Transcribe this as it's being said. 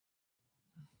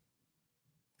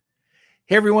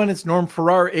Hey everyone, it's Norm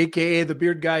Farrar, aka the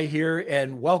Beard Guy here,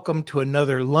 and welcome to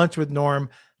another Lunch with Norm,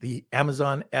 the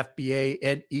Amazon FBA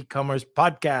and e-commerce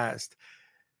podcast.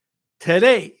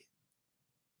 Today,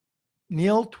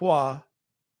 Neil Twa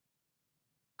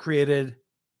created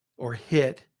or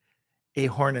hit a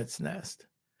hornet's nest.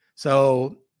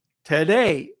 So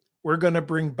today, we're going to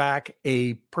bring back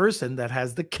a person that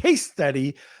has the case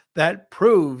study that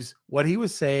proves what he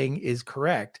was saying is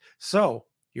correct. So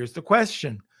here's the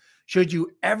question. Should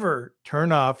you ever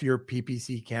turn off your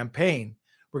PPC campaign?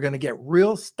 We're going to get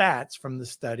real stats from the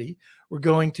study. We're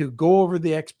going to go over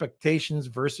the expectations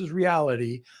versus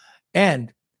reality.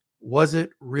 And was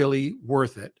it really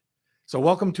worth it? So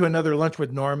welcome to another Lunch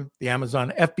with Norm, the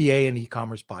Amazon FBA and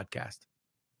e-commerce podcast.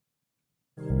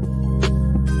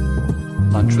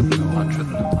 Lunch with Norm. Lunch with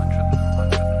Norm. Lunch with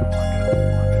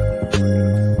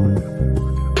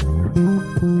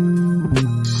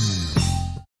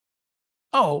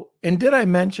Oh, and did I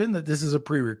mention that this is a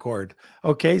pre-record?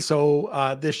 Okay,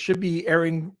 so this should be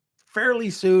airing fairly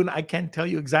soon. I can't tell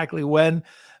you exactly when,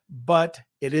 but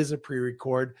it is a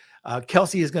pre-record.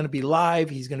 Kelsey is going to be live.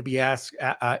 He's going to be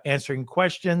answering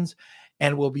questions,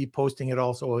 and we'll be posting it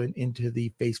also into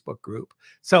the Facebook group.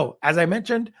 So as I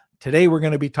mentioned, today we're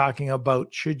going to be talking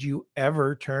about should you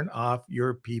ever turn off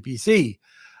your PPC?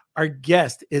 Our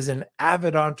guest is an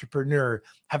avid entrepreneur,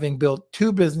 having built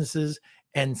 2 businesses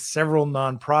and several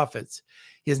nonprofits.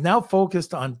 He is now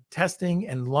focused on testing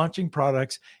and launching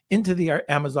products into the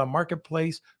Amazon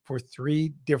marketplace for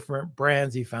 3 different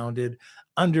brands he founded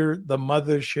under the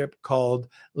mothership called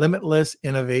Limitless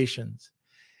Innovations.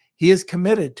 He is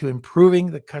committed to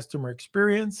improving the customer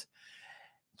experience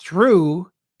through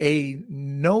a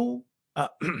no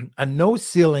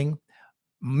ceiling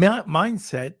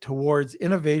mindset towards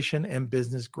innovation and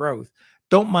business growth.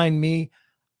 Don't mind me.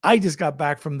 I just got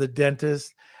back from the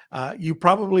dentist. You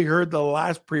probably heard the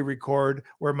last pre-record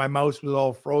where my mouth was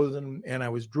all frozen and I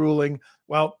was drooling.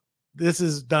 Well, this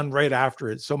is done right after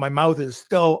it. So my mouth is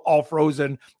still all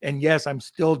frozen. And yes, I'm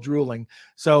still drooling.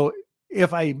 So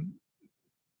if I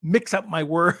mix up my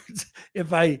words,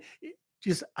 I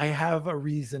have a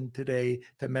reason today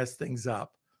to mess things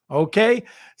up. Okay.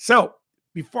 So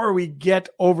before we get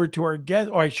over to our guest,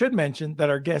 or I should mention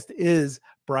that our guest is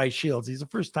Bryce Shields. He's a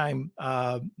first-time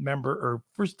member or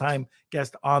first-time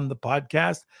guest on the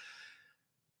podcast.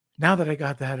 Now that I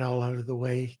got that all out of the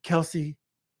way, Kelsey,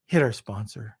 hit our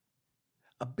sponsor.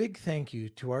 A big thank you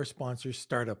to our sponsor,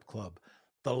 Startup Club,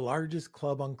 the largest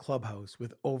club on Clubhouse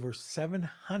with over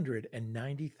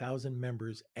 790,000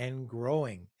 members and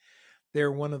growing.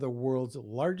 They're one of the world's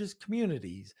largest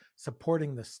communities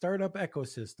supporting the startup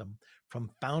ecosystem,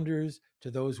 from founders to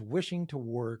those wishing to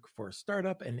work for a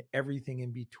startup and everything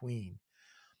in between.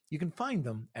 You can find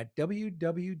them at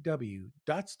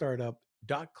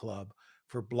www.startup.club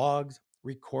for blogs,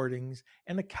 recordings,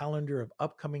 and a calendar of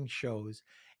upcoming shows,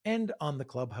 and on the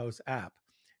Clubhouse app.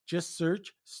 Just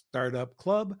search Startup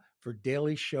Club for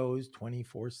daily shows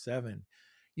 24/7.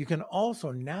 You can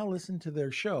also now listen to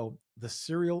their show, the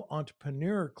Serial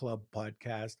Entrepreneur Club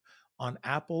podcast, on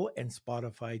Apple and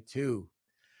Spotify too.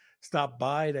 Stop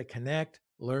by to connect,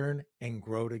 learn, and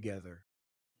grow together.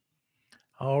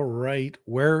 All right,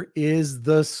 where is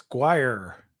the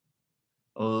Squire?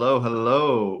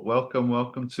 Hello.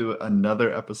 Welcome to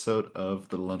another episode of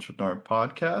the Lunch with Norm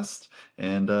podcast.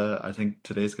 And I think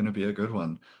today's going to be a good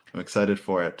one. I'm excited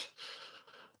for it.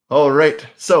 All right.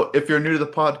 So if you're new to the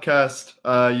podcast,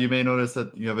 you may notice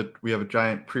that we have a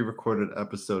giant pre-recorded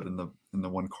episode in the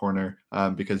one corner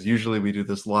because usually we do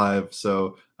this live.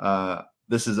 So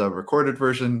this is a recorded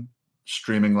version,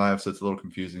 streaming live, so it's a little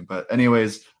confusing. But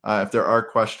anyways, if there are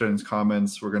questions,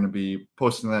 comments, we're going to be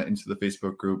posting that into the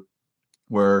Facebook group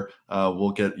where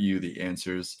we'll get you the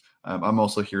answers. I'm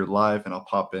also here live, and I'll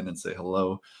pop in and say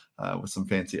hello with some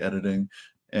fancy editing.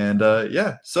 And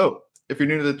so if you're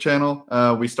new to the channel,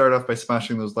 we start off by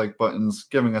smashing those like buttons,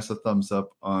 giving us a thumbs up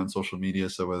on social media.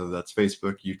 So whether that's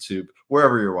Facebook, YouTube,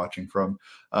 wherever you're watching from.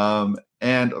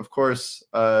 And of course,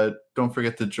 don't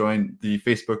forget to join the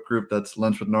Facebook group. That's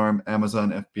Lunch with Norm,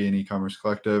 Amazon FBA and e-commerce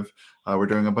collective. We're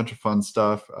doing a bunch of fun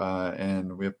stuff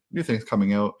and we have new things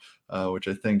coming out, which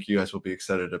I think you guys will be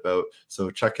excited about. So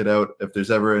check it out. If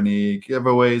there's ever any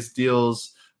giveaways,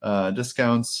 deals,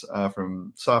 discounts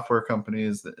from software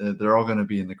companies, they're all going to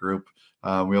be in the group.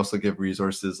 We also give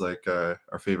resources like our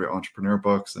favorite entrepreneur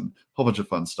books and a whole bunch of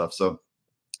fun stuff. So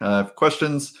if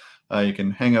questions, you can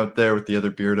hang out there with the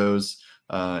other beardos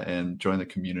and join the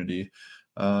community.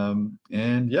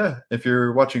 If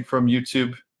you're watching from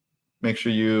YouTube, make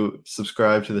sure you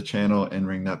subscribe to the channel and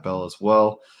ring that bell as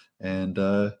well. And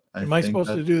am I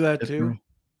supposed to do that too?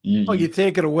 Oh, you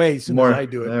take it away as soon as I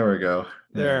do it. There we go.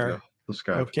 There we There. go.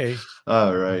 Subscribe. Okay.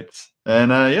 All right.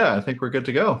 And yeah, I think we're good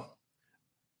to go.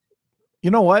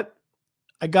 You know what?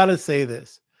 I gotta say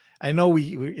this. I know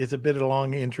it's a bit of a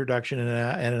long introduction,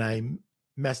 and I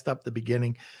messed up the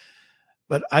beginning,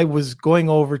 but I was going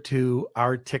over to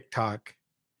our TikTok,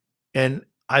 and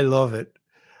I love it.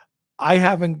 I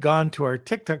haven't gone to our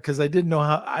TikTok because I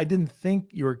didn't think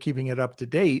you were keeping it up to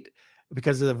date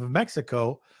because of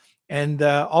Mexico, and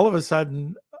all of a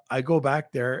sudden I go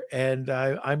back there and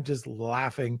I'm just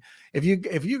laughing. If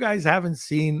you guys haven't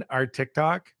seen our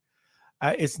TikTok,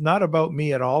 it's not about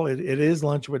me at all. It is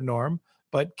Lunch with Norm,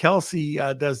 but Kelsey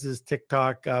does this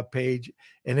TikTok page,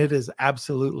 and it is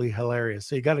absolutely hilarious.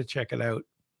 So you got to check it out.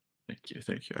 Thank you.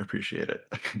 I appreciate it.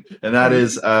 And that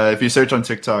is, if you search on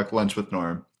TikTok, Lunch with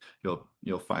Norm,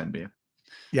 you'll find me.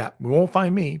 Yeah, you won't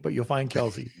find me, but you'll find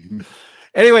Kelsey.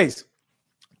 Anyways,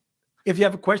 if you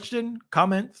have a question,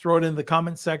 comment, throw it in the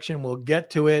comment section. We'll get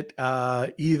to it.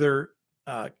 Either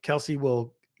Kelsey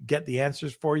will get the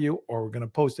answers for you, or we're going to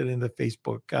post it in the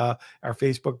Facebook, our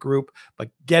Facebook group. But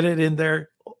get it in there.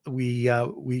 We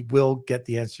will get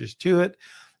the answers to it.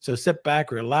 So sit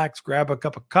back, relax, grab a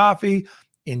cup of coffee,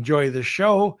 enjoy the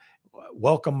show.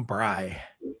 Welcome, Bry.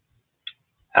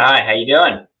 Hi, how you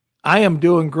doing? I am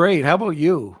doing great. How about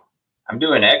you? I'm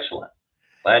doing excellent.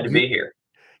 Glad to be here.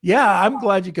 Yeah, I'm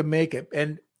glad you could make it.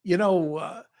 And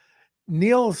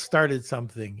Neil started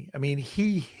something. I mean,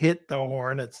 he hit the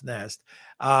hornet's nest.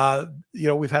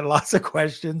 We've had lots of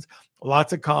questions,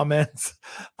 lots of comments,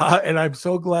 and I'm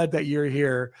so glad that you're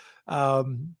here,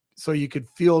 so you could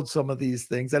field some of these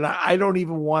things. And I don't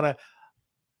even want to.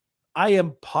 I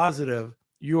am positive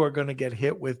you are going to get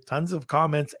hit with tons of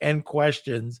comments and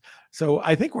questions. So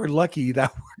I think we're lucky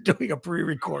that we're doing a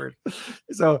pre-record.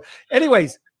 So,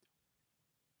 anyways.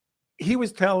 He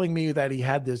was telling me that he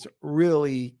had this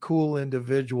really cool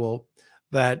individual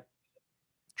that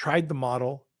tried the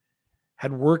model,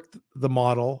 had worked the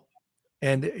model,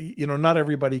 and not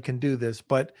everybody can do this,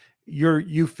 but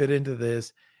you fit into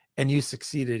this and you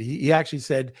succeeded. He actually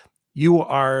said you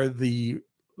are the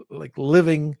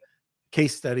living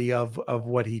case study of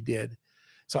what he did.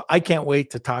 So I can't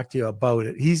wait to talk to you about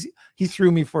it. He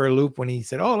threw me for a loop when he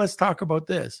said, "Oh, let's talk about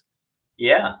this."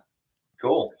 Yeah,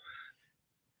 cool.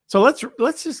 So let's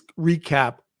just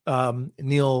recap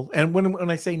Neil. And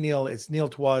when I say Neil, it's Neil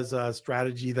Twa's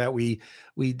strategy that we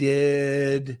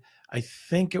did. I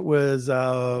think it was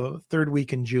third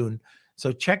week in June.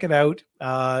 So check it out.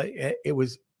 It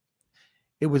was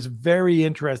very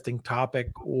interesting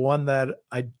topic, one that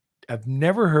I've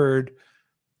never heard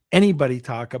anybody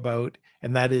talk about,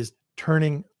 and that is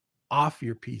turning off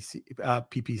your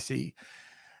PPC.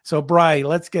 So Bri,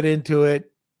 let's get into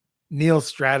it. Neil's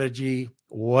strategy.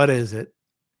 What is it?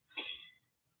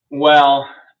 Well,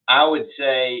 I would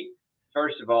say,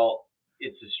 first of all,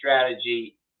 it's a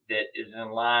strategy that is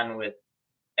in line with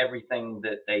everything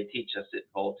that they teach us at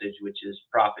Voltage, which is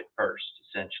profit first,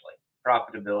 essentially.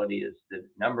 Profitability is the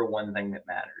number one thing that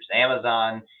matters.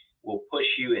 Amazon will push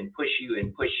you and push you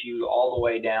and push you all the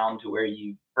way down to where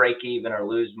you break even or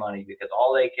lose money, because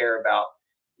all they care about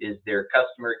is their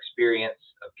customer experience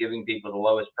of giving people the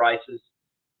lowest prices.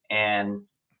 And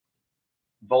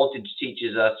Voltage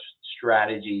teaches us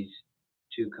strategies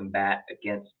to combat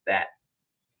against that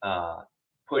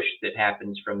push that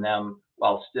happens from them,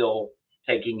 while still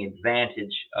taking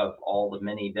advantage of all the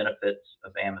many benefits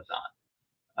of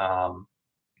Amazon.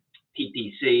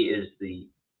 PPC is the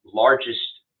largest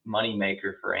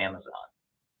moneymaker for Amazon.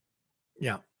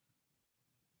 Yeah.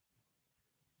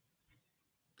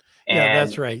 And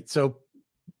that's right. So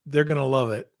they're going to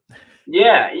love it.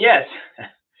 Yeah. Yes.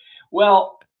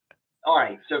 Well, all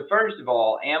right. So first of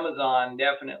all, Amazon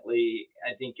definitely,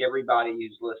 I think everybody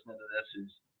who's listening to this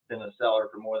who's been a seller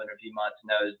for more than a few months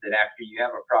knows that after you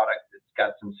have a product that's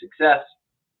got some success,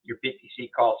 your PPC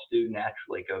costs do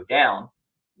naturally go down,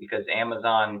 because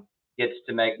Amazon gets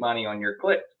to make money on your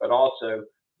clicks, but also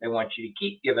they want you to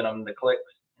keep giving them the clicks.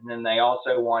 And then they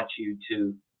also want you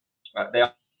to, they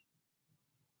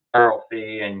referral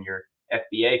fee and your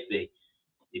FBA fee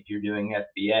if you're doing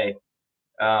FBA.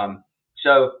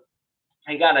 So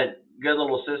they got a good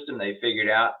little system they figured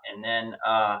out, and then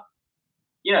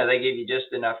they give you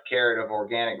just enough carrot of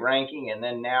organic ranking, and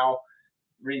then now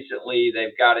recently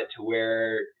they've got it to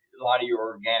where a lot of your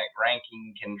organic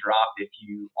ranking can drop if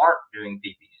you aren't doing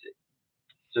PPC.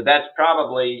 So that's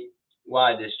probably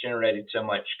why this generated so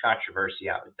much controversy,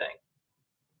 I would think.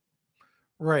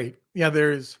 Right. Yeah,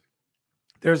 there's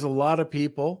a lot of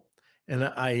people, and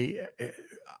I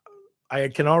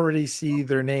can already see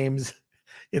their names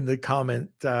in the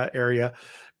comment area,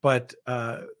 but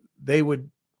they would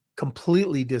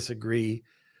completely disagree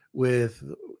with,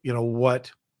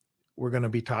 what we're going to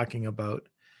be talking about.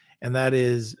 And that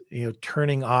is,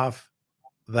 turning off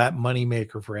that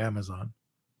moneymaker for Amazon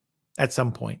at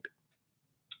some point.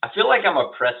 I feel like I'm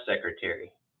a press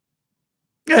secretary.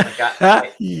 Like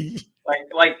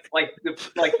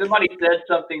somebody said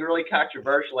something really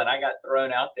controversial, and I got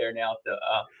thrown out there now to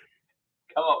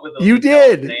come up with a You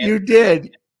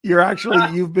did. You're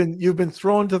actually you've been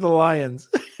thrown to the lions.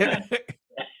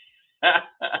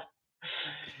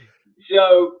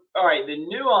 So, all right, the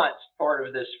nuanced part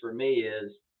of this for me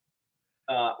is,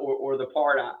 or the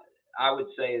part I would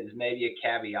say is maybe a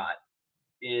caveat,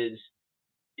 is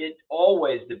it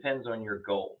always depends on your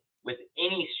goal. With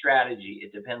any strategy,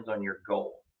 it depends on your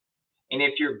goal. And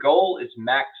if your goal is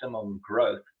maximum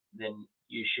growth, then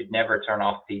you should never turn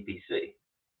off PPC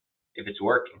if it's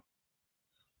working.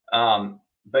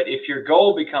 But if your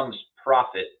goal becomes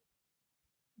profit,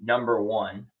 number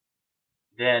one,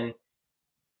 then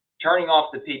turning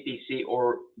off the PPC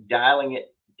or dialing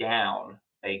it down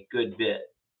a good bit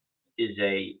is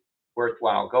a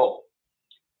worthwhile goal.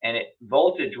 And at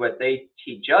Voltage, what they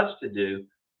teach us to do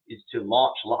is to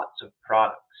launch lots of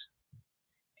products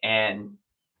and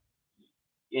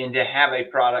to have a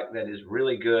product that is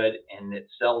really good and that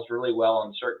sells really well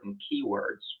on certain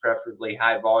keywords, preferably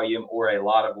high volume or a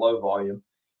lot of low volume.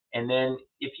 And then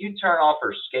if you turn off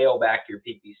or scale back your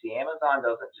PPC, Amazon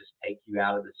doesn't just take you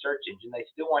out of the search engine. They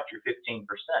still want your 15%.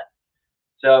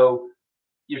 So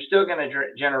you're still going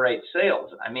to generate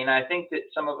sales. I mean, I think that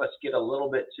some of us get a little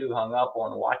bit too hung up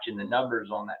on watching the numbers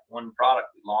on that one product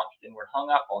we launched, and we're hung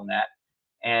up on that.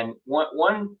 And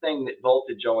one thing that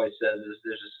Voltage always says is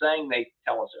there's a saying they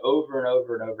tell us over and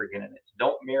over and over again, and it's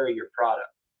don't marry your product.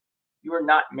 You are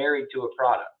not married to a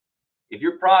product. If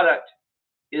your product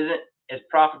isn't as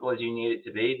profitable as you need it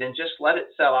to be, then just let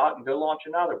it sell out and go launch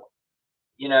another one.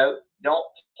 Don't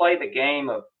play the game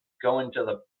of going to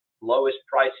the lowest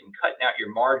price and cutting out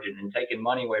your margin and taking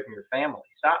money away from your family.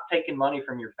 Stop taking money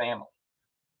from your family.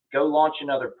 Go launch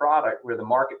another product where the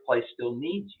marketplace still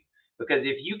needs you. Because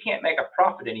if you can't make a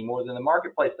profit anymore, then the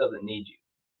marketplace doesn't need you.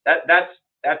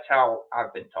 That's how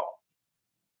I've been taught.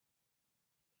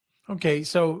 Okay,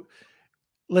 so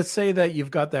let's say that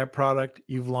you've got that product,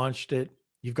 you've launched it,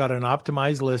 you've got an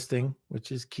optimized listing,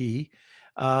 which is key.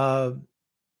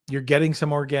 You're getting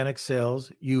some organic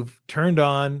sales. You've turned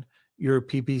on your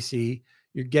PPC.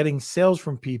 You're getting sales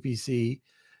from PPC.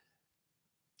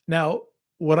 Now,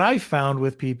 what I found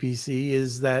with PPC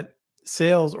is that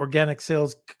organic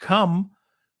sales come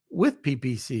with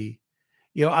PPC.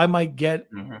 I might get,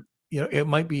 it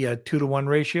might be a 2-to-1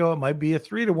 ratio. It might be a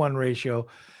 3-to-1 ratio.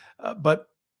 But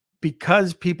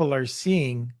because people are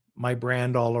seeing my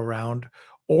brand all around,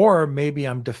 or maybe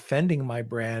I'm defending my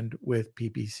brand with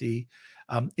PPC,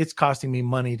 it's costing me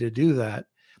money to do that.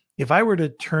 If I were to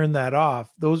turn that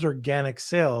off, those organic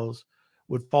sales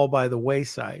would fall by the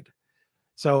wayside.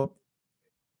 So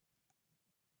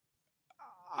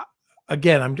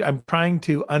again, I'm trying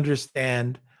to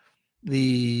understand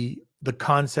the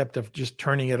concept of just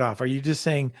turning it off. Are you just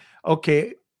saying,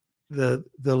 okay, the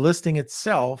listing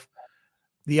itself,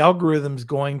 the algorithm's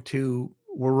going to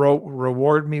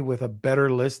reward me with a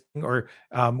better listing, or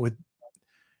I'm going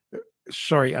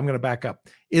to back up.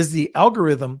 Is the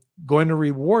algorithm going to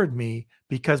reward me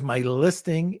because my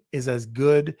listing is as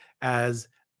good as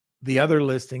the other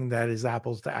listing that is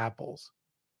apples to apples?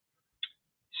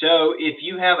 So if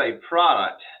you have a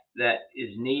product that is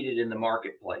needed in the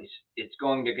marketplace, it's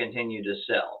going to continue to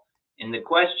sell. And the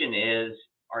question is,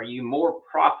 are you more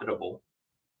profitable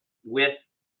with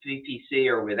PPC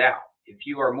or without? If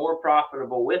you are more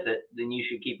profitable with it, then you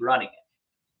should keep running it.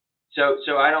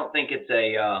 So I don't think it's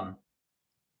a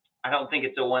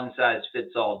one size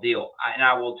fits all deal. And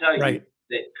I will tell you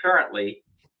that currently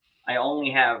I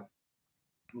only have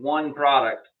one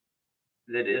product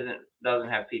that doesn't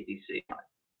have PPC on it.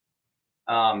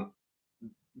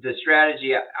 The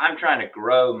strategy, I'm trying to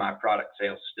grow my product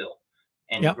sales still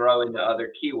and grow into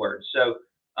other keywords. So,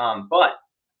 but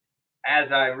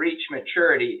as I reach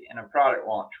maturity in a product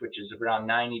launch, which is around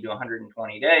 90 to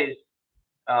 120 days,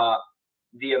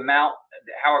 the amount,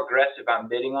 how aggressive I'm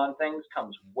bidding on things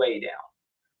comes way down.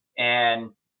 And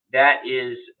that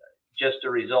is just a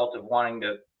result of wanting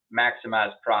to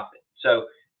maximize profit. So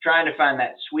trying to find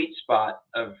that sweet spot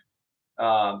of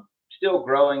still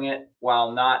growing it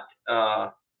while not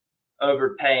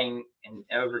overpaying and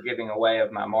over giving away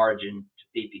of my margin to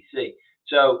PPC.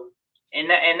 So, and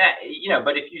that,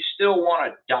 but if you still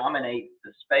want to dominate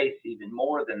the space even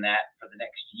more than that for the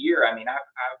next year, I mean,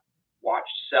 I've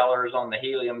watched sellers on the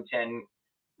Helium 10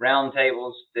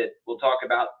 roundtables that will talk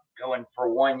about going for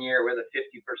 1 year with a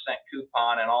 50%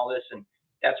 coupon and all this. And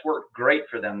that's worked great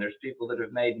for them. There's people that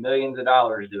have made millions of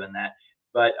dollars doing that.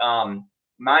 But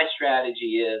my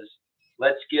strategy is,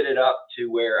 let's get it up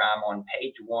to where I'm on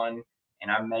page one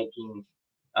and I'm making,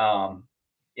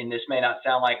 and this may not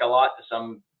sound like a lot to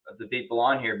some of the people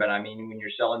on here, but I mean, when you're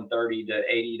selling $30 to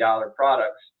 $80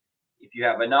 products, if you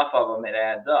have enough of them, it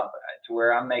adds up to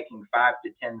where I'm making 5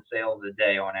 to 10 sales a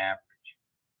day on average.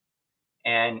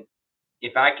 And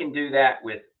if I can do that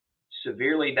with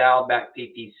severely dialed back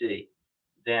PPC,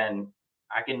 then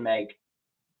I can make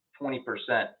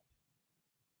 20%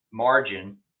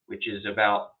 margin, which is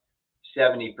about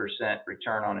 70%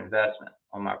 return on investment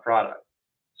on my product.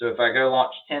 So if I go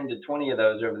launch 10 to 20 of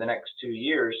those over the next 2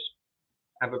 years,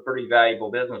 I have a pretty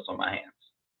valuable business on my hands.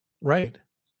 Right.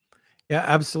 Yeah,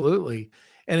 absolutely.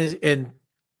 And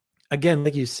again,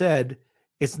 like you said,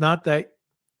 it's not that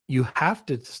you have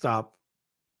to stop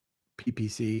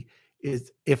PPC,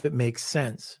 is if it makes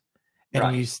sense. And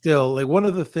Right. you still, like, one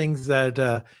of the things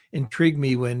that intrigued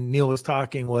me when Neil was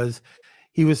talking was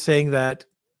he was saying that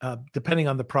depending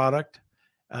on the product,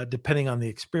 depending on the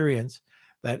experience,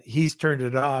 that he's turned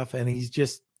it off and he's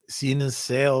just seen his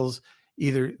sales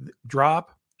either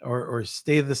drop or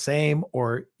stay the same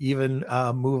or even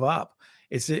move up.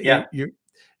 It's Yeah.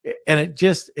 and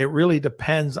it really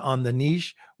depends on the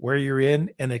niche where you're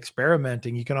in and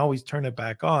experimenting. You can always turn it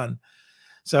back on.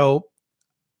 So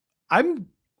I'm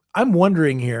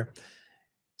wondering here.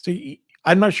 So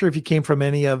I'm not sure if you came from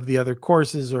any of the other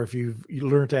courses or if you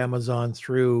learned Amazon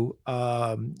through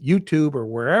YouTube or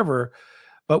wherever,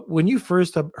 but when you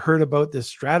first heard about this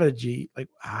strategy, like,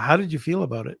 how did you feel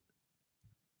about it?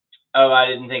 Oh, I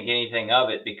didn't think anything of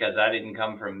it because I didn't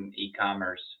come from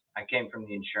e-commerce. I came from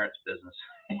the insurance business.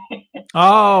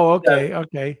 Oh, okay.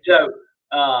 Okay. So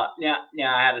now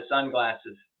I had a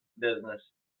sunglasses business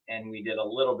and we did a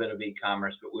little bit of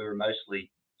e-commerce, but we were mostly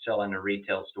selling to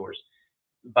retail stores.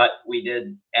 But we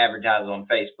did advertise on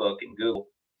Facebook and Google,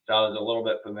 so I was a little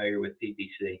bit familiar with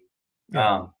PPC.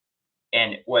 Yeah.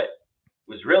 And what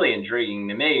was really intriguing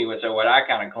to me was, so what I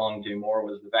kind of clung to more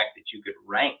was the fact that you could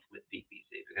rank with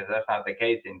PPC, because that's not the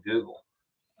case in Google.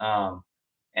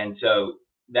 And so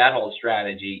that whole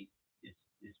strategy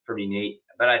is pretty neat.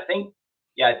 But I think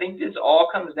this all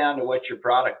comes down to what your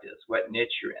product is, what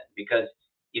niche you're in. Because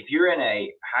if you're in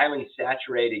a highly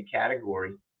saturated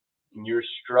category and you're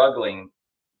struggling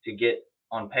to get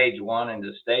on page one and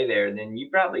to stay there, then you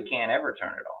probably can't ever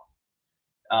turn it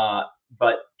off.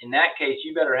 But in that case,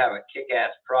 you better have a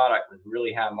kick-ass product with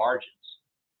really high margins,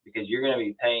 because you're going to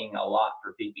be paying a lot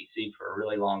for PPC for a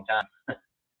really long time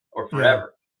or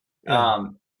forever. Yeah.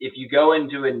 If you go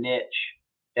into a niche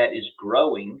that is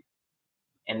growing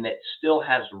and that still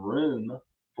has room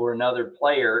for another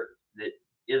player that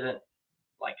isn't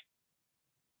like,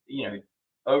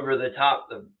 over the top,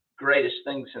 the greatest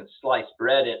thing since sliced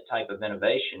bread type of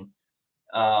innovation,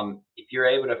 if you're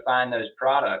able to find those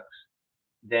products,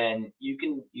 then you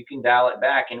can dial it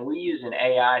back. And we use an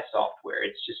AI software.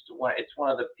 It's one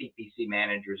of the PPC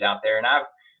managers out there, and I've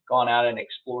gone out and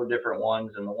explored different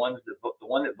ones, and the one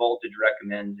that Voltage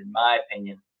recommends, in my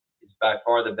opinion, is by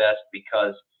far the best,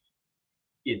 because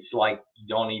it's like you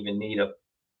don't even need a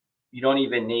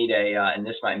and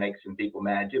this might make some people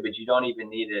mad too, but you don't even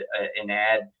need an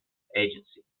ad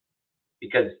agency,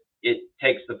 because it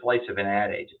takes the place of an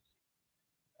ad agency.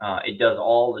 It does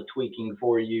all the tweaking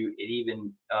for you. It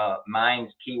even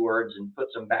mines keywords and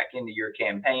puts them back into your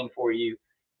campaign for you.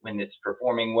 When it's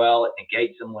performing well, it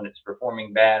negates them when it's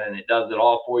performing bad, and it does it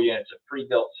all for you. And it's a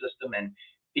pre-built system, and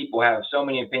people have so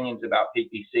many opinions about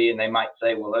PPC, and they might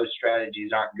say, well, those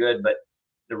strategies aren't good. But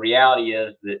the reality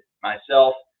is that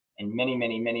myself and many,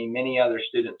 many, many, many other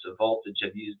students of Voltage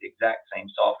have used the exact same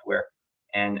software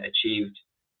and achieved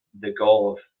the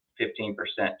goal of 15%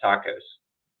 tacos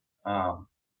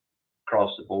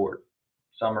across the board.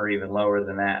 Some are even lower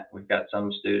than that. We've got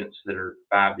some students that are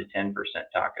 5 to 10%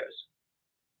 tacos.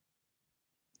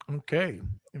 Okay.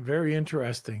 Very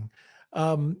interesting.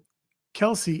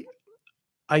 Kelsey,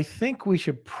 I think we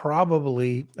should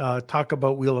probably talk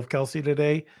about Wheel of Kelsey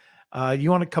today.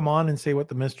 You want to come on and say what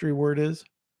the mystery word is?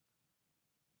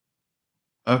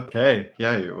 Okay.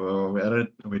 Yeah. Well,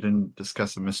 we didn't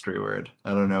discuss a mystery word.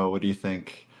 I don't know. What do you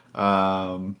think?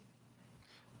 Let's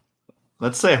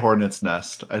say hornet's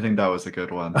nest. I think that was a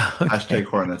good one. Okay. Hashtag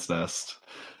hornet's nest.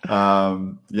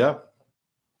 Yep.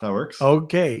 That works.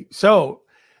 Okay. So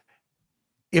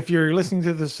if you're listening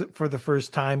to this for the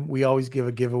first time, we always give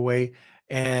a giveaway.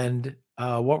 And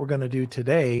what we're going to do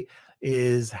today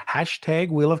is hashtag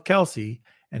Wheel of Kelsey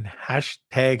and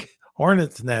hashtag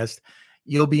hornet's nest.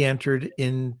 you'll be entered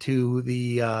into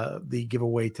the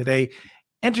giveaway today.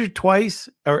 Enter twice,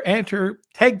 or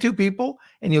tag 2 people,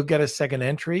 and you'll get a second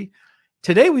entry.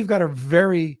 Today we've got a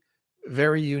very,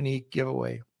 very unique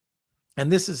giveaway, and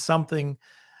this is something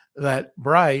that,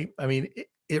 Bri, I mean,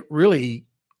 it really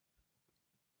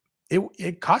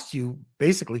it costs you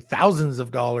basically thousands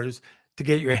of dollars to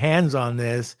get your hands on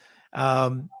this,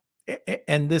 and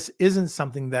this isn't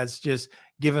something that's just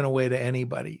given away to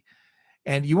anybody.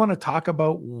 And you want to talk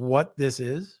about what this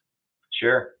is?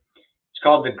 Sure. It's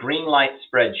called the Greenlight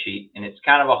Spreadsheet, and it's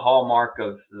kind of a hallmark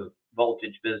of the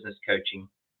Voltage Business Coaching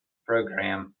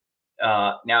program.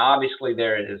 Now, obviously,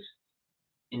 there is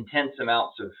intense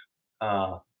amounts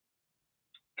of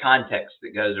context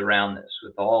that goes around this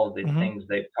with all of the things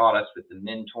they've taught us, with the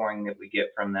mentoring that we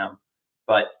get from them.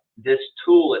 But this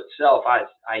tool itself, I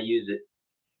use it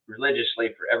religiously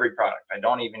for every product. I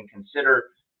don't even consider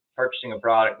purchasing a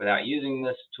product without using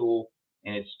this tool.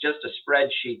 And it's just a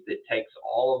spreadsheet that takes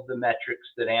all of the metrics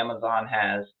that Amazon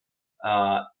has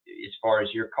as far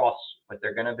as your costs, what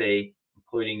they're going to be,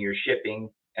 including your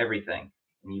shipping, everything.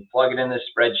 And you plug it in this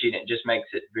spreadsheet, and it just makes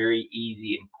it very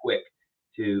easy and quick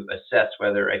to assess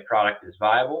whether a product is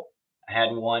viable. I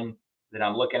had one that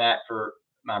I'm looking at for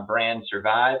my brand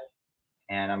Survive,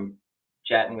 and I'm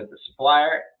chatting with the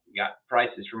supplier, got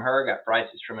prices from her, got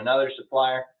prices from another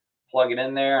supplier, plug it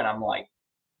in there, and I'm like,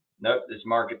 nope, this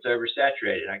market's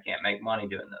oversaturated. I can't make money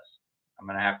doing this. I'm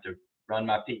going to have to run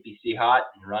my PPC hot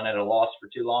and run at a loss for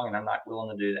too long, and I'm not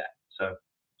willing to do that. So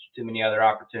there's too many other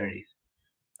opportunities.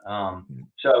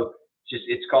 So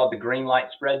it's called the Greenlight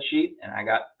Spreadsheet, and I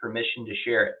got permission to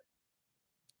share it.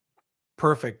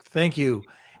 Perfect. Thank you.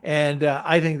 And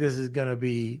I think this is going to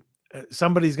be,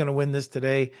 somebody's going to win this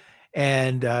today,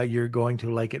 and you're going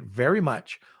to like it very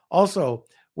much. Also,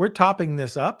 we're topping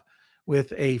this up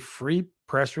with a free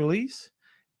press release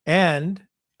and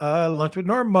a Lunch with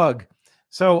Norm mug.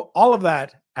 So all of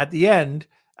that at the end,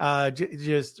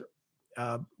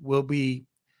 we'll be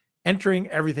entering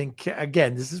everything.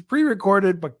 Again, this is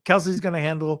pre-recorded, but Kelsey's going to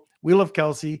handle Wheel of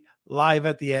Kelsey live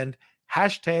at the end.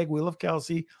 Hashtag Wheel of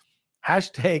Kelsey,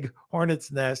 hashtag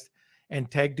Hornet's Nest, and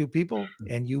tag 2 people,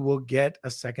 and you will get a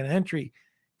second entry.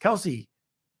 Kelsey,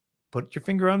 put your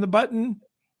finger on the button,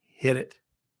 hit it.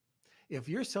 If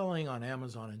you're selling on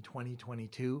Amazon in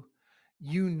 2022,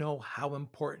 you know how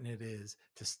important it is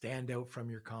to stand out from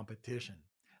your competition.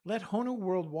 Let Hono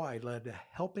Worldwide lend a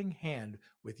helping hand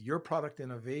with your product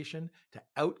innovation to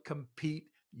outcompete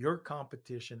your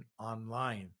competition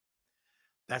online.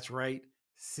 That's right.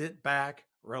 Sit back,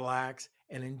 relax,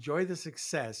 and enjoy the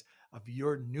success of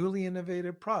your newly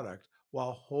innovative product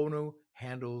while Hono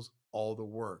handles all the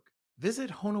work.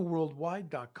 Visit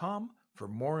HonoWorldwide.com for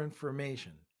more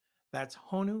information. That's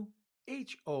Honu,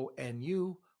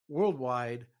 HONU,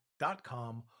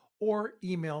 worldwide.com, or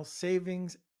email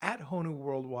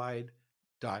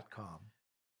savings@HonuWorldwide.com.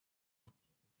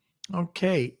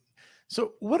 Okay.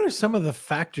 So what are some of the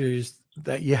factors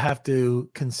that you have to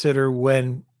consider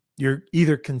when you're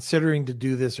either considering to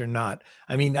do this or not?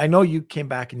 I mean, I know you came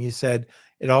back and you said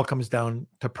it all comes down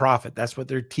to profit. That's what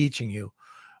they're teaching you.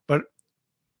 But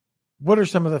what are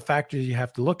some of the factors you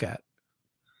have to look at?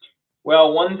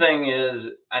 Well, one thing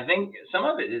is, I think some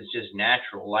of it is just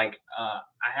natural. Like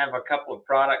I have a couple of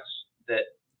products that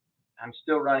I'm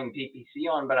still running PPC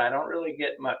on, but I don't really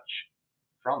get much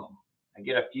from them. I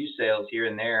get a few sales here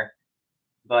and there,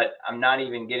 but I'm not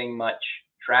even getting much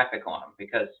traffic on them,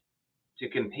 because to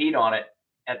compete on it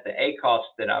at the ACoS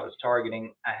that I was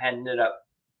targeting, I had ended up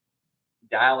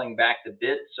dialing back the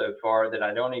bids so far that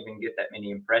I don't even get that many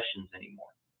impressions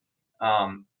anymore.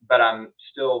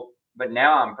 But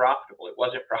now I'm profitable. It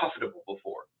wasn't profitable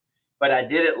before, but I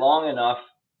did it long enough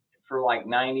for like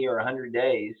 90 or 100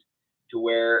 days to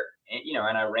where,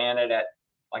 and I ran it at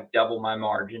like double my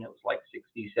margin. It was like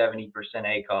 60-70%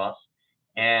 ACoS.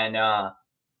 And,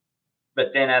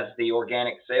 but then as the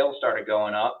organic sales started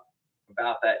going up,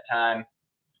 about that time,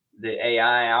 the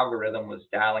AI algorithm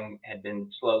had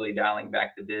been slowly dialing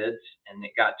back the bids, and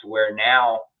it got to where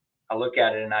now I look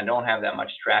at it and I don't have that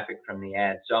much traffic from the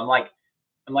ads. So I'm like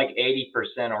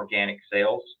 80% organic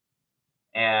sales,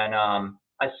 and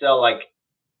I sell like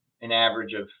an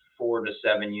average of 4 to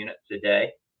 7 units a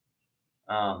day.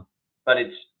 But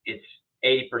it's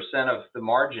 80% of the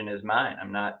margin is mine.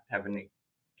 I'm not having to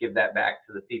give that back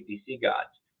to the PPC gods.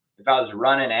 If I was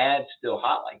running ads still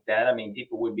hot like that, I mean,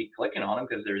 people would be clicking on them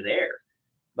because they're there.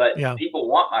 But people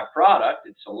want my product.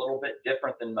 It's a little bit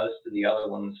different than most of the other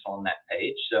ones on that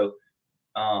page. So,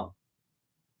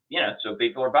 so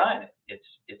people are buying it.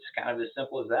 It's kind of as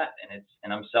simple as that,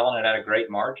 and I'm selling it at a great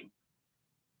margin.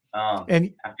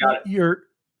 And I've got it.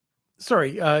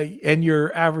 Sorry, and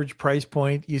your average price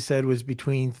point you said was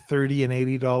between $30 and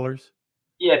 $80.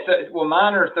 Yeah, well,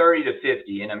 mine are 30 to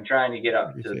 50, and I'm trying to get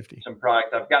up 30 to to 50. some products.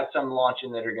 I've got some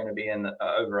launching that are going to be in the,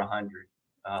 over 100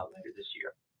 later this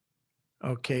year.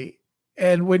 Okay.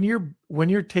 And when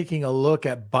you're taking a look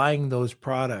at buying those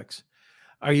products,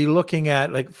 are you looking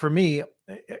at, like, for me,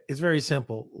 it's very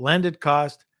simple. Landed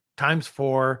cost times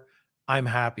 4, I'm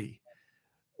happy.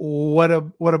 What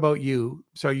about you?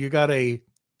 So you got a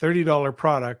 $30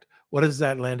 product. What does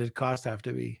that landed cost have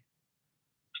to be?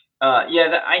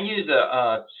 Yeah, I use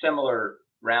a similar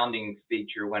rounding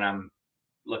feature when I'm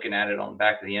looking at it on the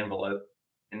back of the envelope,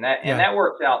 and Yeah. that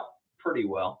works out pretty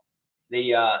well.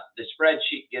 The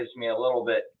spreadsheet gives me a little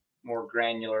bit more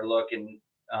granular look into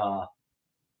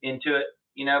it,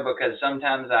 because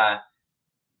sometimes I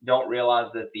don't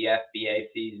realize that the FBA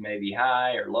fees may be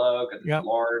high or low because Yeah. it's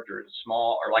large or it's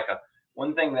small, or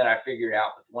one thing that I figured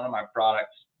out with one of my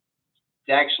products.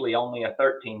 It's actually only a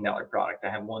 $13 product. I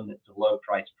have one that's a low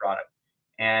price product.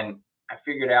 And I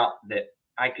figured out that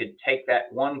I could take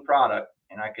that one product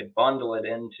and I could bundle it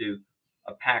into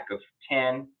a pack of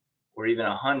 10 or even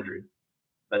 100.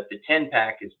 But the 10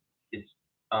 pack is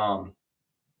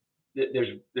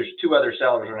there's 2 other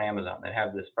sellers on Amazon that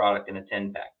have this product in a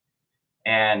 10 pack.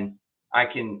 And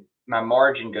my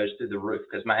margin goes through the roof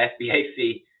because my FBA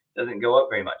fee doesn't go up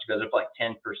very much. It goes up like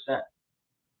 10%.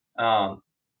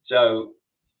 So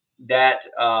that,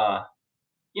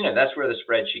 that's where the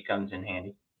spreadsheet comes in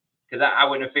handy, because I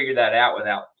wouldn't have figured that out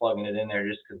without plugging it in there,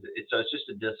 just because it's just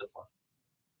a discipline.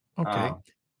 Okay.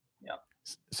 Yeah.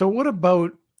 So what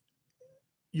about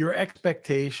your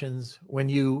expectations when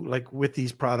you, like, with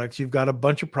these products? You've got a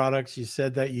bunch of products. You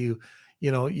said that you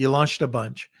launched a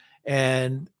bunch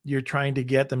and you're trying to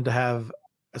get them to have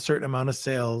a certain amount of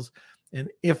sales. And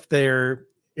if they're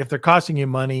costing you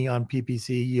money on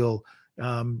PPC, you'll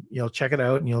check it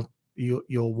out and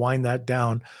you'll wind that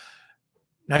down.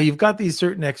 Now you've got these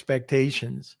certain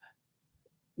expectations.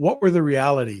 What were the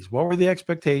realities? What were the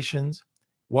expectations?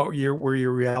 What were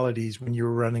your realities when you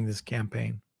were running this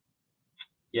campaign?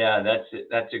 Yeah,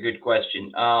 that's a good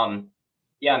question.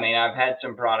 Yeah, I mean, I've had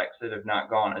some products that have not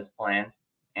gone as planned,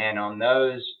 and on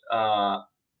those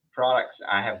products,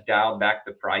 I have dialed back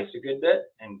the price a good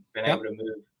bit and been able to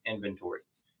move inventory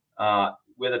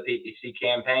with a PPC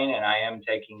campaign, and I am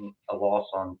taking a loss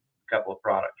on a couple of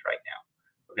products right now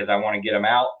because I want to get them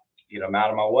out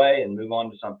of my way and move on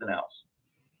to something else.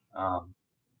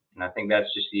 And I think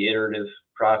that's just the iterative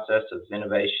process of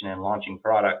innovation and launching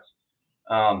products.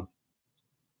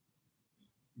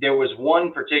 There was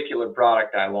one particular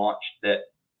product I launched that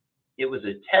it was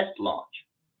a test launch.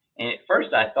 And at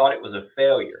first I thought it was a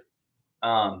failure,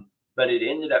 but it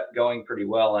ended up going pretty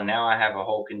well. And now I have a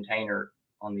whole container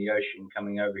on the ocean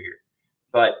coming over here.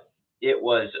 But it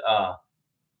was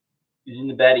in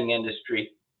the bedding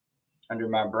industry under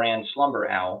my brand Slumber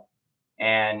Owl.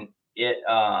 And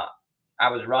I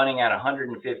was running at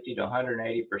 150 to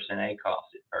 180% ACoS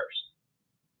at first.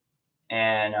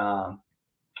 And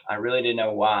I really didn't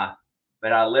know why,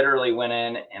 but I literally went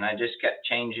in and I just kept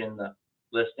changing the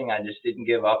listing. I just didn't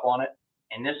give up on it.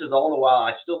 And this is all the while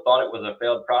I still thought it was a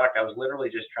failed product. I was literally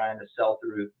just trying to sell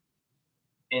through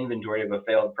inventory of a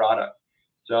failed product.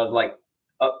 So I was like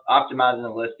optimizing the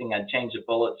listing. I'd change the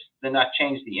bullets, then I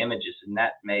changed the images, and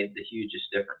that made the hugest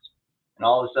difference. And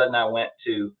all of a sudden I went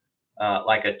to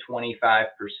like a 25%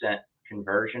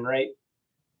 conversion rate.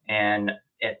 And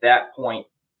at that point,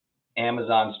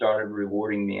 Amazon started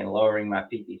rewarding me and lowering my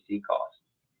PPC cost.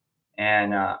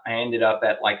 And I ended up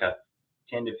at like a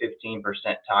 10 to 15%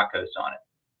 TACoS on it.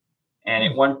 And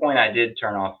at one point I did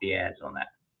turn off the ads on that.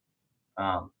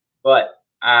 But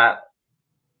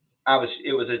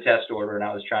it was a test order and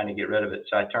I was trying to get rid of it.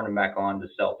 So I turned them back on to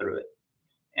sell through it.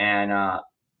 And,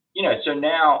 so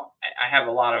now I have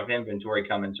a lot of inventory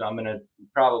coming. So I'm going to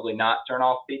probably not turn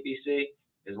off PPC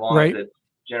as long as it's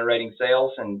generating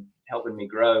sales and helping me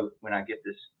grow when I get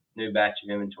this new batch of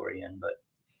inventory in. But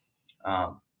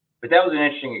that was an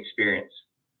interesting experience.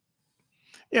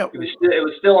 Yeah, it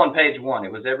was still on page 1.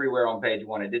 It was everywhere on page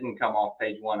 1. It didn't come off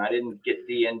page 1. I didn't get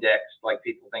de-indexed like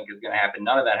people think is going to happen.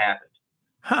 None of that happened.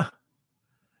 Huh.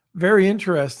 Very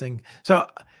interesting. So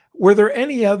were there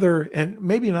any other, and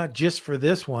maybe not just for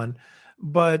this one,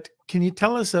 but can you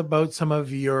tell us about some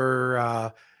of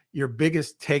your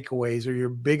biggest takeaways or your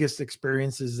biggest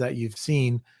experiences that you've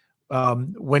seen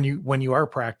when you are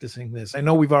practicing this? I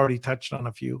know we've already touched on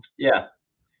a few. Yeah.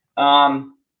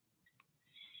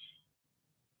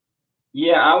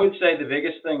 Yeah, I would say the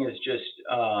biggest thing is just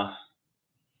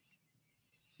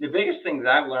The biggest things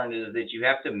I've learned is that you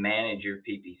have to manage your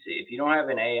PPC. If you don't have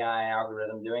an AI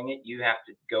algorithm doing it, you have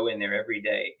to go in there every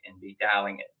day and be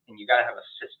dialing it, and you got to have a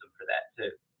system for that too.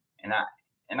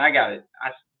 And I got it.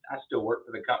 I still work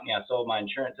for the company. I sold my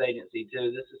insurance agency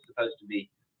too. This is supposed to be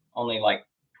only like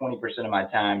 20% of my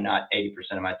time, not 80%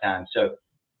 of my time. So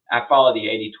I follow the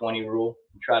 80-20 rule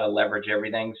and try to leverage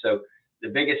everything. So the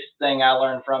biggest thing I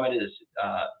learned from it is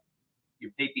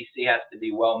your PPC has to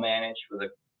be well managed for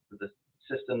the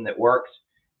system that works,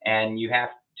 and you have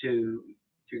to,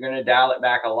 if you're going to dial it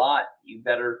back a lot, you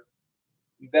better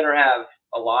have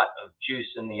a lot of juice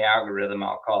in the algorithm,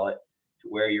 I'll call it, to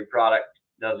where your product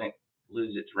doesn't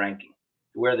lose its ranking,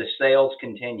 to where the sales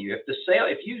continue.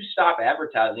 If you stop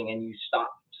advertising and you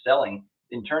stop selling,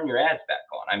 then turn your ads back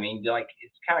on. I mean, like,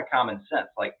 it's kind of common sense.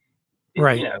 Like,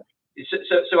 Right. you know,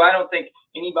 so I don't think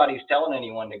anybody's telling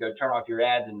anyone to go turn off your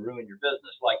ads and ruin your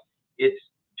business. Like, it's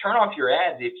turn off your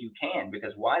ads if you can,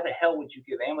 because why the hell would you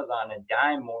give Amazon a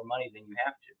dime more money than you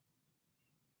have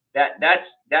to?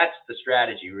 That's the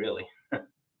strategy, really.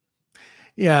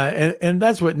 Yeah, and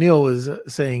that's what Neil was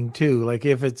saying too. Like,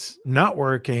 if it's not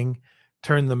working,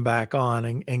 turn them back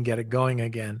on and get it going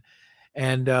again.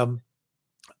 And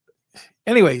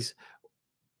anyways,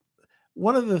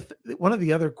 one of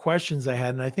the other questions I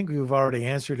had, and I think we've already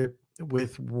answered it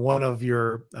with one of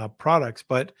your products,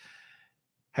 but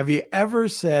have you ever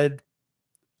said,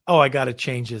 "Oh, I got to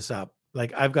change this up.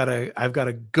 Like, I've got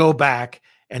to go back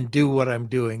and do what I'm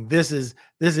doing. This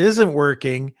isn't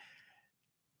working.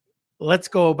 Let's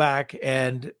go back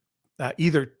and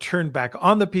either turn back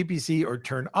on the PPC or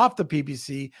turn off the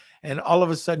PPC." And all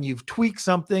of a sudden you've tweaked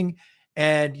something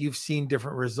and you've seen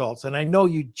different results. And I know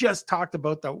you just talked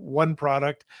about the one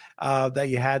product that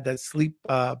you had, that sleep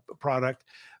product,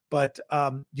 but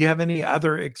do you have any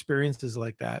other experiences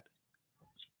like that?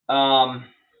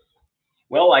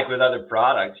 Well, like with other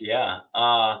products, yeah.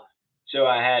 So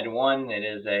I had one that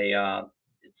is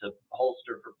it's a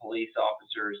holster for police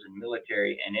officers and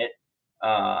military, and it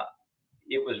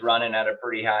was running at a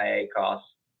pretty high ACoS,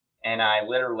 and I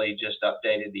literally just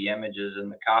updated the images and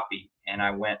the copy, and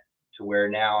I went to where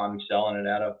now I'm selling it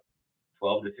at a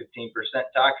 12 to 15%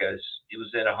 tacos. It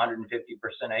was at 150%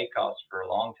 ACoS for a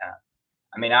long time.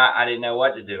 I mean, I didn't know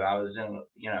what to do. I was in,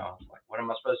 like, what am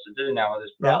I supposed to do now with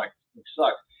this product? It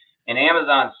sucks. And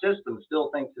Amazon's system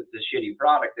still thinks it's a shitty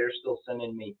product. They're still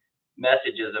sending me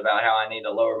messages about how I need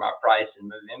to lower my price and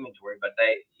move inventory, but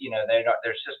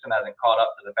their system hasn't caught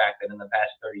up to the fact that in the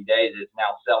past 30 days it's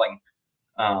now selling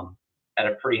at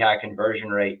a pretty high conversion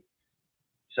rate.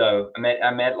 So I'm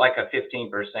at like a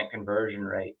 15% conversion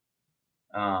rate.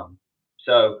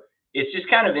 So it's just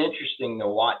kind of interesting to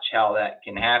watch how that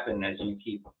can happen as you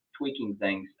keep tweaking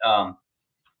things.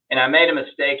 And I made a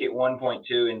mistake at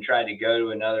 1.2 and tried to go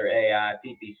to another AI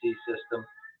PPC system,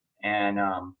 and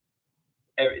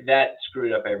that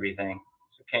screwed up everything.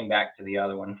 So came back to the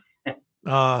other one.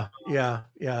 Yeah.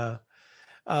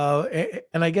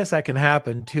 And I guess that can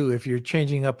happen too. If you're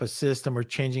changing up a system or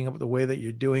changing up the way that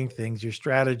you're doing things, your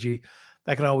strategy,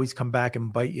 that can always come back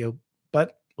and bite you.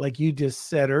 But like you just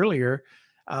said earlier,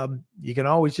 you can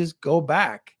always just go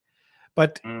back.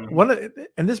 But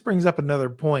and this brings up another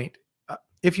point.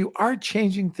 If you are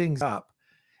changing things up,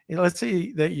 let's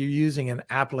say that you're using an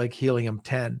app like Helium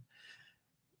 10,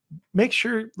 make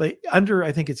sure, like, under,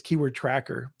 I think it's Keyword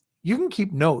Tracker, you can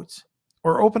keep notes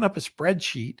or open up a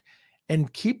spreadsheet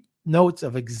and keep notes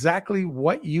of exactly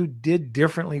what you did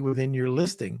differently within your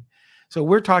listing. So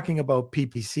we're talking about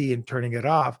PPC and turning it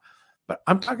off, but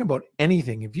I'm talking about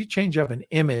anything. If you change up an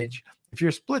image, if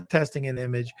you're split testing an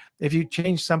image, if you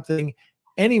change something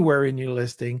anywhere in your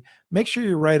listing, make sure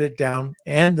you write it down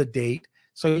and the date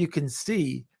so you can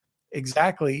see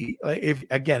exactly, if,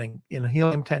 again, in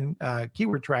Helium 10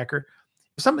 Keyword Tracker,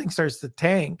 if something starts to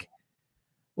tank,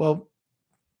 well,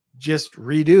 just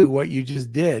redo what you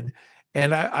just did.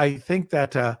 And I think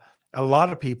that a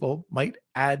lot of people might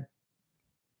add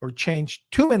or change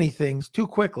too many things too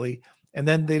quickly, and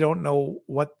then they don't know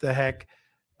what the heck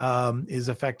is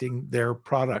affecting their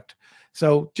product.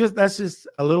 So that's just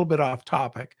a little bit off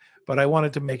topic, but I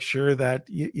wanted to make sure that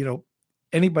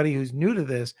anybody who's new to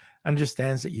this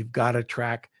understands that you've got to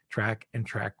track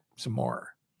some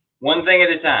more. One thing at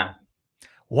a time.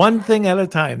 One thing at a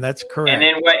time. That's correct.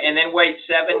 And then wait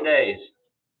 7 days.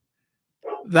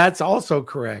 That's also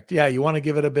correct. Yeah, you want to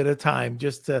give it a bit of time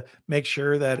just to make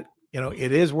sure that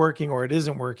it is working or it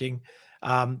isn't working.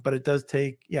 But it does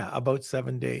take about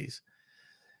 7 days.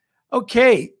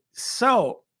 Okay,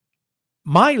 so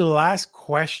my last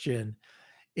question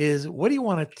is, what do you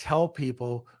want to tell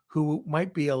people who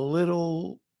might be a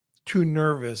little too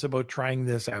nervous about trying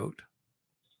this out?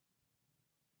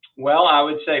 Well, I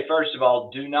would say, first of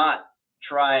all, do not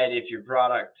try it if your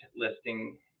product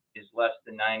listing is less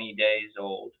than 90 days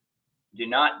old. Do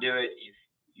not do it if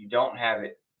you don't have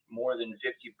it more than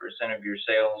 50% of your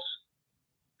sales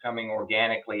coming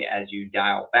organically as you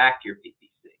dial back your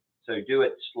PPC. So do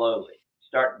it slowly.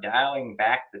 Start dialing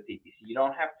back the PPC. You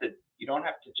don't have to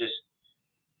just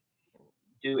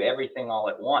do everything all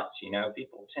at once.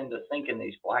 People tend to think in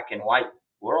these black and white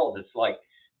world. It's like,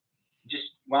 just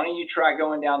why don't you try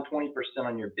going down 20%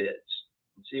 on your bids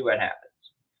and see what happens?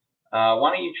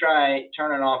 Why don't you try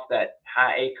turning off that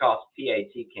high ACoS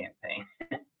PAT campaign,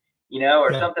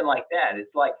 or something like that.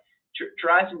 It's like,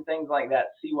 try some things like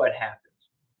that, see what happens,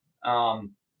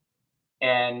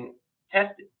 and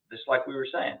test it, just like we were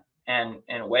saying, and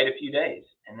wait a few days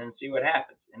and then see what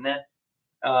happens. And then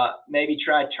maybe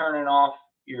try turning off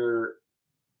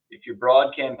if your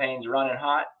broad campaign's running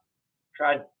hot,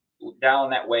 try dialing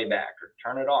that way back or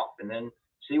turn it off and then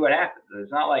see what happens.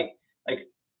 It's not like, I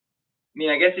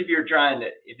guess if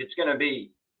it's going to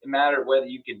be a matter of whether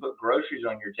you can put groceries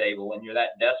on your table and you're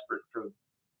that desperate for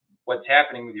what's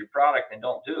happening with your product, then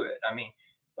don't do it.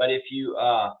 But if you,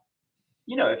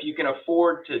 if you can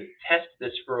afford to test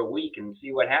this for a week and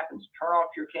see what happens, turn off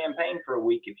your campaign for a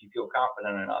week if you feel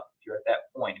confident enough. If you're at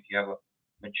that point, if you have a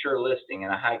mature listing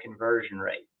and a high conversion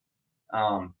rate.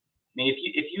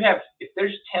 If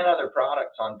there's 10 other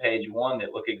products on page one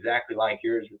that look exactly like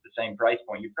yours with the same price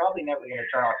point, you're probably never going to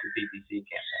turn off your PPC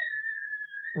campaign.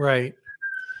 Right.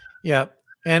 Yeah.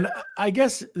 And I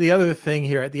guess the other thing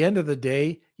here, at the end of the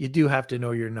day, you do have to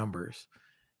know your numbers.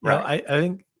 Right. I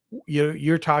think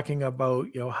you're talking about,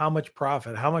 how much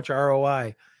profit, how much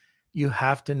ROI. You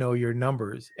have to know your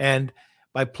numbers. And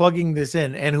by plugging this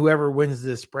in, and whoever wins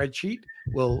this spreadsheet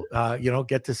will,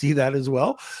 get to see that as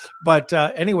well. But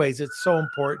anyways, it's so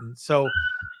important. So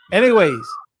anyways,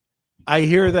 I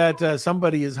hear that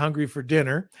somebody is hungry for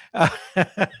dinner.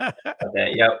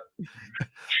 Okay, yep.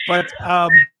 But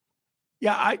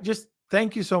I just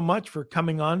thank you so much for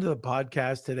coming on to the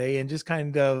podcast today and just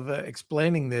kind of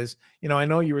explaining this. I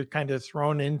know you were kind of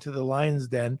thrown into the lion's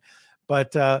den,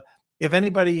 but if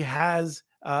anybody has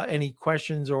any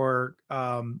questions or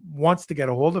wants to get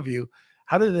a hold of you,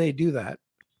 how do they do that?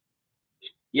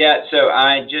 Yeah, so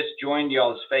I just joined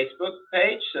y'all's Facebook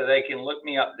page, so they can look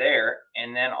me up there.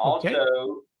 And then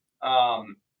also,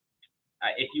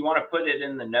 if you want to put it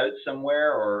in the notes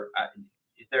somewhere, or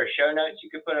is there a show notes you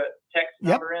could put a text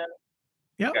number in?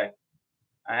 Yeah. Okay.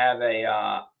 I have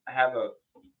a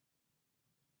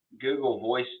Google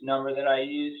Voice number that I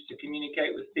use to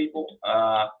communicate with people.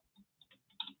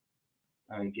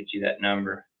 Let me get you that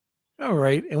number. All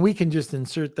right. And we can just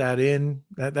insert that in.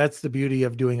 That's the beauty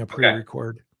of doing a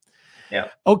pre-record. Okay. Yeah.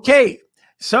 Okay.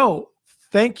 So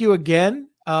thank you again.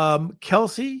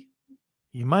 Kelsey,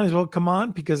 you might as well come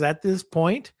on, because at this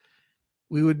point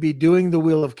we would be doing the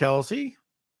Wheel of Kelsey.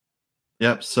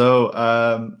 Yep. So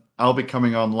I'll be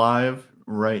coming on live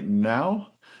right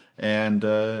now. And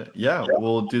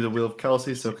we'll do the Wheel of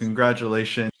Kelsey. So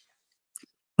congratulations.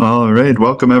 All right.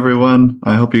 Welcome, everyone.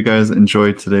 I hope you guys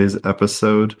enjoyed today's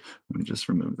episode. Let me just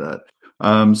remove that.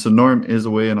 So Norm is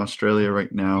away in Australia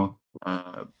right now,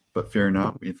 but fear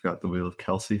not, we've got the Wheel of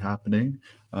Kelsey happening.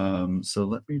 So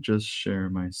let me just share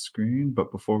my screen.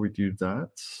 But before we do that,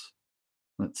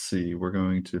 let's see. We're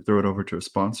going to throw it over to a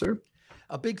sponsor.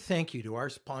 A big thank you to our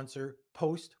sponsor,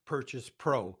 Post Purchase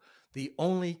Pro, the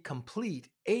only complete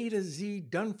A to Z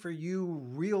done-for-you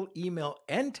real email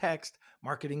and text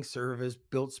marketing service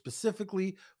built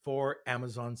specifically for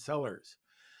Amazon sellers.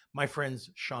 My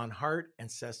friends Sean Hart and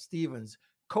Seth Stevens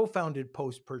co-founded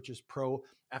Post Purchase Pro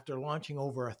after launching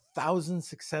over 1,000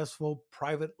 successful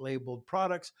private labeled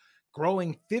products,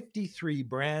 growing 53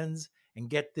 brands, and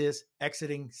get this,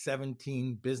 exiting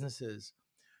 17 businesses.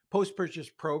 Post Purchase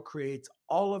Pro creates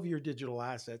all of your digital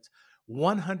assets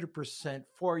 100%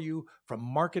 for you, from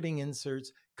marketing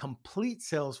inserts, complete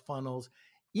sales funnels,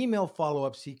 email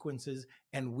follow-up sequences,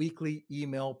 and weekly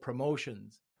email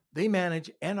promotions. They manage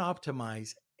and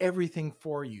optimize everything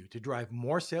for you to drive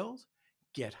more sales,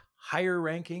 get higher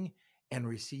ranking, and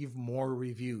receive more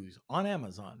reviews on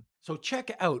Amazon. So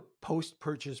check out Post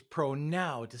Purchase Pro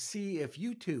now to see if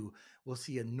you too will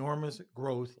see enormous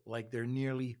growth like their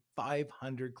nearly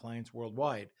 500 clients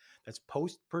worldwide. That's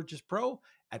Post Purchase Pro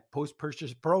at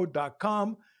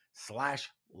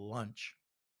postpurchasepro.com/lunch.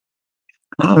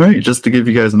 All right, just to give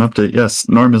you guys an update, yes,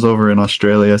 Norm is over in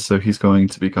Australia, so he's going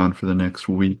to be gone for the next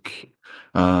week.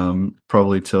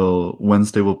 Probably till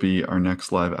Wednesday will be our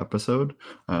next live episode.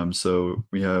 So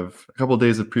we have a couple of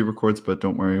days of pre-records, but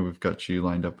don't worry, we've got you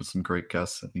lined up with some great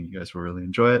guests. I think you guys will really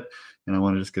enjoy it. And I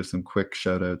want to just give some quick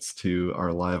shout outs to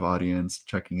our live audience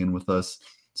checking in with us.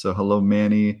 So hello,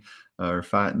 Manny or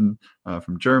Fatten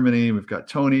from Germany. We've got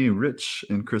Tony, Rich,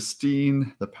 and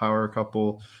Christine, the power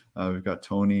couple. We've got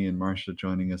Tony and Marcia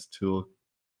joining us too.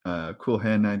 Cool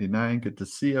Hand 99, good to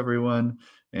see everyone,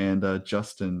 and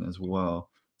Justin as well.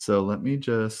 So let me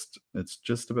it's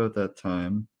just about that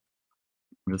time.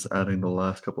 I'm just adding the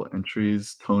last couple of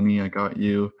entries. Tony, I got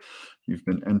you. You've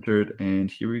been entered, and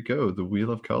here we go, the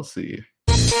Wheel of Kelsey.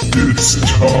 It's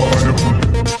time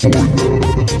for the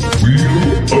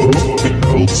Wheel of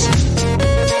Kelsey.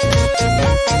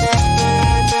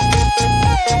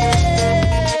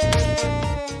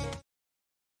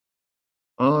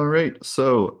 All right,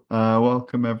 so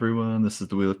welcome everyone. This is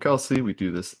the Wheel of Kelsey. We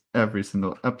do this every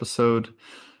single episode,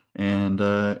 and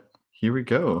here we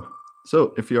go.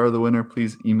 So if you are the winner,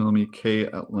 please email me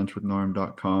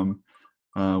k@lunchwithnorm.com.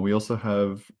 We also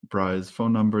have Bry's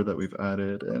phone number that we've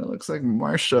added, and it looks like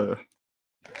Marcia.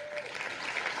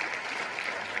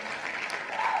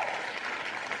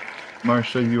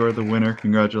 Marcia, you are the winner.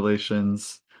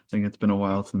 Congratulations. I think it's been a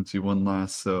while since you won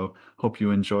last, so hope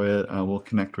you enjoy it. We'll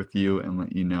connect with you and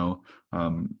let you know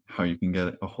how you can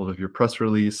get a hold of your press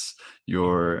release,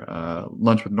 your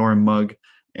Lunch with Norm mug,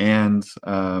 and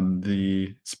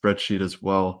the spreadsheet as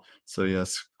well. So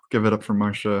yes, give it up for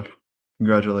Marcia.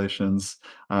 Congratulations.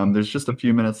 There's just a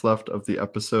few minutes left of the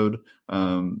episode.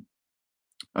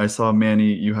 I saw,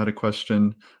 Manny, you had a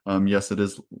question. Yes, it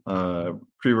is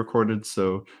pre-recorded,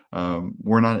 so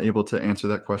we're not able to answer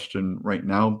that question right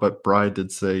now, but Bry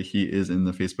did say he is in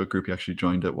the Facebook group. He actually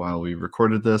joined it while we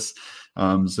recorded this.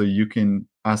 So you can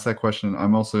ask that question.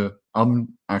 I'm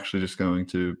actually just going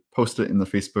to post it in the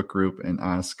Facebook group and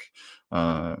ask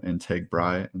and tag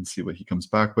Bry and see what he comes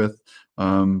back with.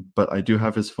 But I do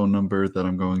have his phone number that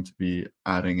I'm going to be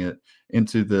adding it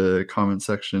into the comment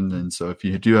section. And so if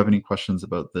you do have any questions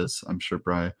about this, I'm sure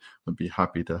Bry would be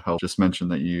happy to help. Just mention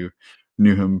that you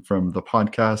knew him from the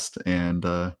podcast, and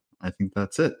I think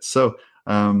that's it. So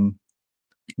like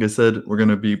I said, we're going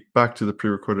to be back to the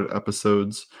pre-recorded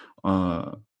episodes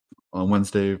on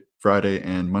Wednesday, Friday,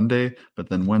 and Monday, but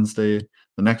then the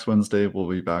next Wednesday, we'll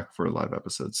be back for a live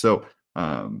episode. So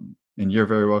and you're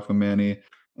very welcome, Manny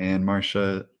and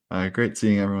Marcia. Great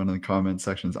seeing everyone in the comment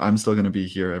sections. I'm still going to be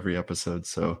here every episode,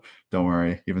 so don't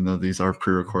worry. Even though these are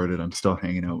pre-recorded, I'm still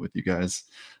hanging out with you guys.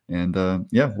 And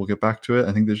yeah, we'll get back to it.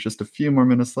 I think there's just a few more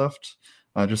minutes left.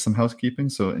 Just some housekeeping,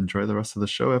 so enjoy the rest of the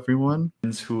show, everyone.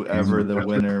 Whoever the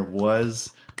winner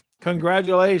was,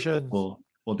 Congratulations.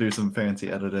 We'll do some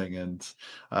fancy editing, and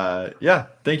yeah,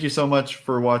 thank you so much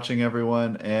for watching,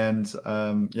 everyone. And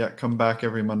yeah, come back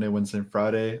every Monday, Wednesday, and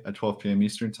Friday at 12 p.m.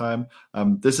 Eastern time.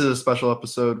 This is a special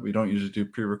episode. We don't usually do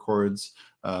pre-records,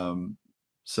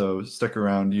 so stick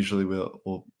around. Usually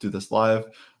we'll do this live,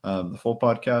 the full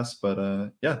podcast.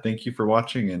 But yeah, thank you for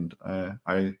watching, and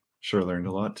I sure learned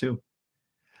a lot too.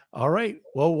 All right.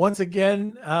 Well, once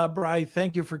again, Bry,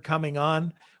 thank you for coming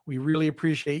on. We really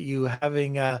appreciate you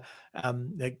having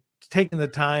taking the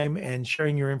time and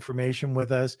sharing your information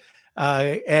with us,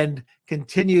 and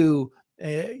continue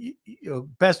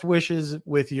best wishes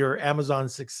with your Amazon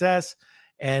success.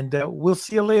 And we'll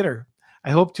see you later.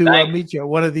 I hope to meet you at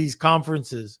one of these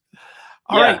conferences.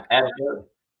 All right. Absolutely.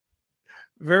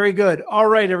 Very good. All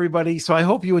right, everybody. So I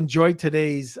hope you enjoyed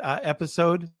today's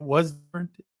episode. It was a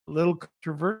little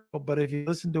controversial, but if you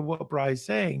listen to what Bry's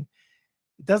saying,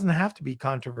 it doesn't have to be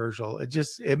controversial.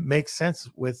 It makes sense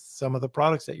with some of the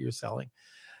products that you're selling.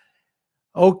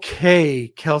 Okay,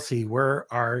 Kelsey, where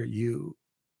are you?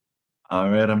 All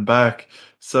right, I'm back.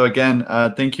 So again,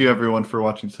 thank you everyone for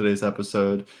watching today's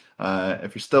episode.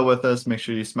 If you're still with us, make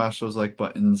sure you smash those like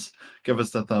buttons. Give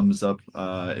us the thumbs up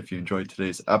if you enjoyed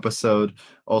today's episode.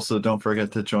 Also, don't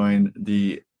forget to join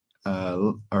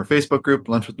our Facebook group,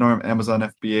 Lunch with Norm, Amazon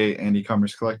FBA, and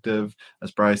E-commerce Collective. As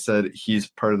Bryce said, he's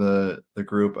part of the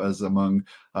group, as among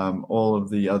all of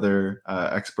the other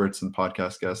experts and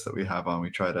podcast guests that we have on. We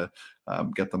try to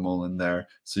get them all in there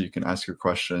so you can ask your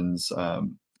questions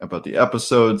about the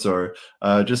episodes, or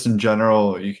just in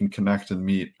general. You can connect and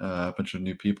meet a bunch of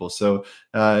new people. So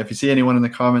if you see anyone in the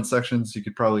comment sections, you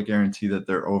could probably guarantee that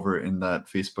they're over in that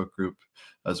Facebook group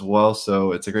as well.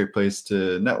 So it's a great place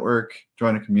to network,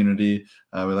 join a community.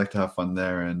 We like to have fun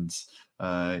there. And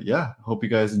yeah, hope you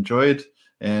guys enjoyed.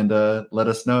 And let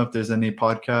us know if there's any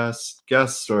podcast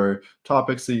guests or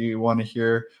topics that you want to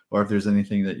hear, or if there's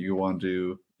anything that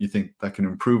you think that can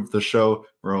improve the show.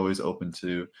 We're always open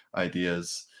to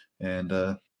ideas. And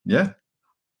yeah,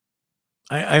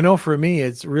 I know for me,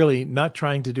 it's really not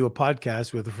trying to do a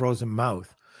podcast with a frozen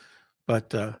mouth,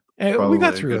 but we Probably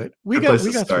got a through good- it. We good got place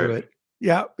we to got through start. it.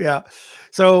 Yeah.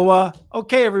 So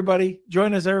okay, everybody,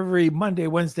 join us every Monday,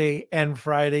 Wednesday, and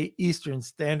Friday Eastern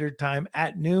Standard Time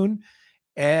at noon.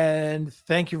 And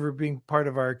thank you for being part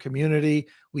of our community.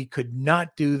 We could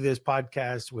not do this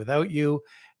podcast without you.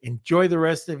 Enjoy the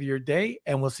rest of your day,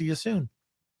 and we'll see you soon.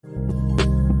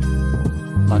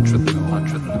 Lunch with the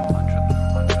Moon.